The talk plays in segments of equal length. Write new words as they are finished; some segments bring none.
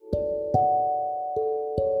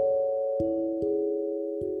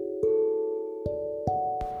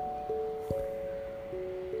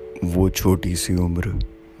वो छोटी सी उम्र,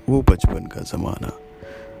 वो बचपन का ज़माना,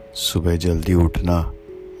 सुबह जल्दी उठना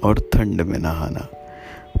और ठंड में नहाना,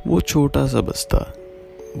 वो छोटा सा बस्ता,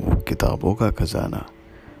 वो किताबों का खजाना,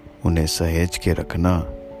 उन्हें सहेज के रखना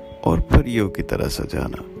और परियों की तरह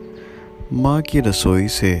सजाना। माँ की रसोई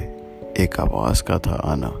से एक आवाज़ का था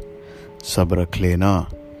आना, सब रख लेना,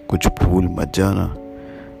 कुछ भूल मत जाना,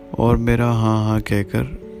 और मेरा हाँ हाँ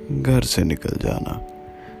कहकर घर से निकल जाना।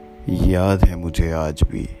 याद है मुझे आज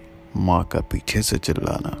भी माँ का पीछे से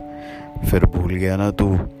चिल्लाना, फिर भूल गया ना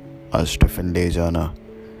तू, आज टिफ़िन ले जाना।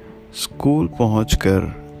 स्कूल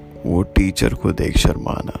पहुंचकर वो टीचर को देख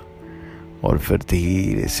शर्माना, और फिर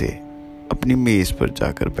धीरे से अपनी मेज़ पर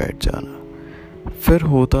जाकर बैठ जाना। फिर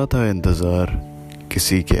होता था इंतज़ार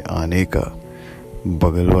किसी के आने का,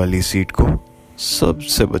 बगल वाली सीट को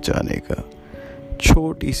सबसे बचाने का।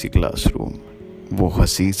 छोटी सी क्लासरूम, वो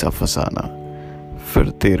हंसी सा फसाना, फिर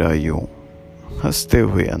तेरा यूं हंसते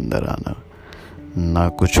हुए अंदर आना। ना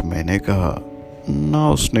कुछ मैंने कहा, ना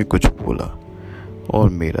उसने कुछ बोला, और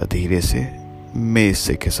मेरा धीरे से मेज़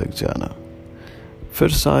से खिसक जाना। फिर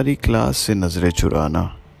सारी क्लास से नज़रें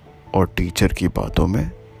चुराना और टीचर की बातों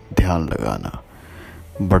में ध्यान लगाना।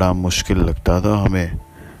 बड़ा मुश्किल लगता था हमें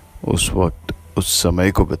उस वक्त उस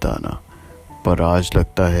समय को बिताना, पर आज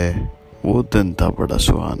लगता है वो दिन था बड़ा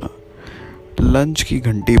सुहाना। लंच की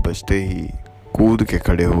घंटी बजते ही कूद के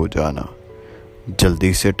खड़े हो जाना,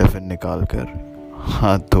 जल्दी से टिफ़िन निकाल कर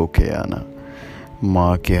हाथ धो के आना।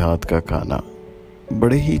 माँ के हाथ का खाना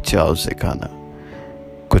बड़े ही चाव से खाना,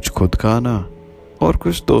 कुछ खुद खाना और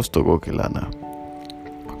कुछ दोस्तों को खिलाना।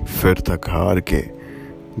 फिर थक हार के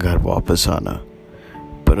घर वापस आना,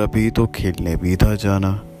 पर अभी तो खेलने भी था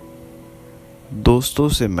जाना। दोस्तों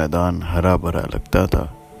से मैदान हरा भरा लगता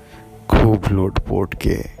था, खूब लोट-पोट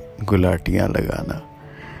के गुलाटियाँ लगाना।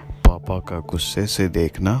 पापा का गुस्से से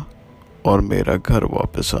देखना और मेरा घर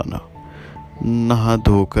वापस आना। नहा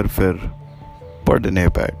धोकर फिर पढ़ने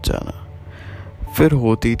बैठ जाना। फिर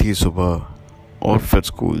होती थी सुबह और फिर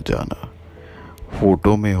स्कूल जाना।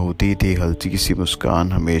 होठों में होती थी हल्की सी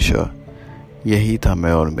मुस्कान हमेशा। यही था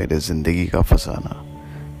मैं और मेरे ज़िंदगी का फसाना,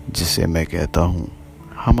 जिसे मैं कहता हूँ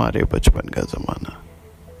हमारे बचपन का ज़माना।